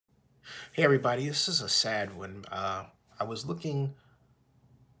Hey everybody, this is a sad one. I was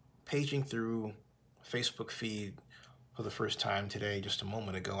paging through Facebook feed for the first time today, just a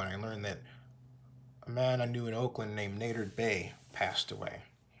moment ago, and I learned that a man I knew in Oakland named Nedir passed away,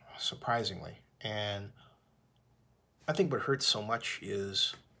 surprisingly. And I think what hurts so much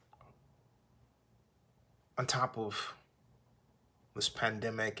is, on top of this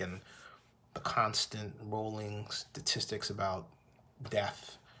pandemic and the constant rolling statistics about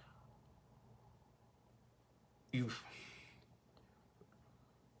death, you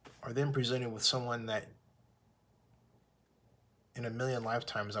are then presented with someone that in a million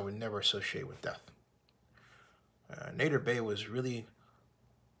lifetimes I would never associate with death. Nedir was really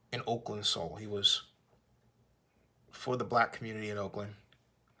an Oakland soul. He was for the black community in Oakland.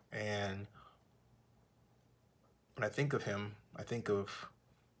 And when I think of him, I think of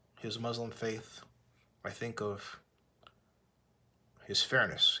his Muslim faith. I think of his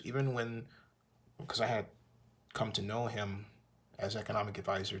fairness. Even when, because I had come to know him as economic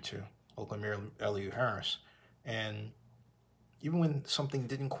advisor to Oakland Mayor L.U. Harris. And even when something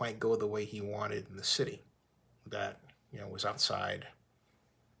didn't quite go the way he wanted in the city, that, was outside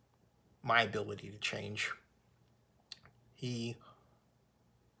my ability to change, he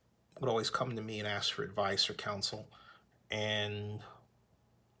would always come to me and ask for advice or counsel. And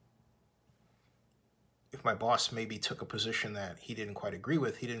if my boss maybe took a position that he didn't quite agree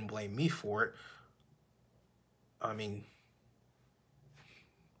with, he didn't blame me for it. I mean,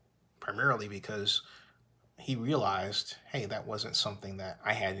 primarily because he realized, hey, that wasn't something that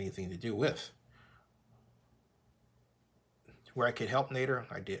I had anything to do with. Where I could help Nedir,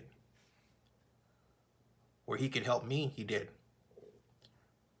 I did. Where he could help me, he did.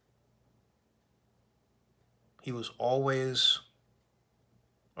 He was always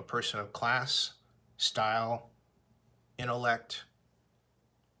a person of class, style, intellect,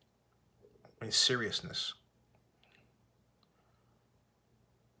 and seriousness.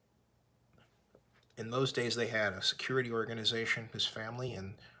 In those days, they had a security organization, his family,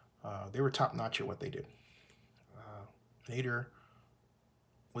 and they were top-notch at what they did. Nedir,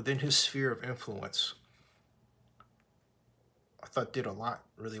 within his sphere of influence, I thought did a lot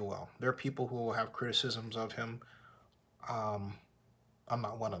really well. There are people who will have criticisms of him. I'm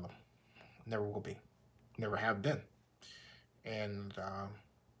not one of them. Never will be. Never have been. And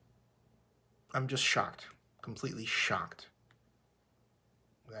I'm just shocked, completely shocked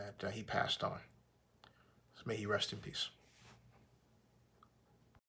that he passed on. So may he rest in peace.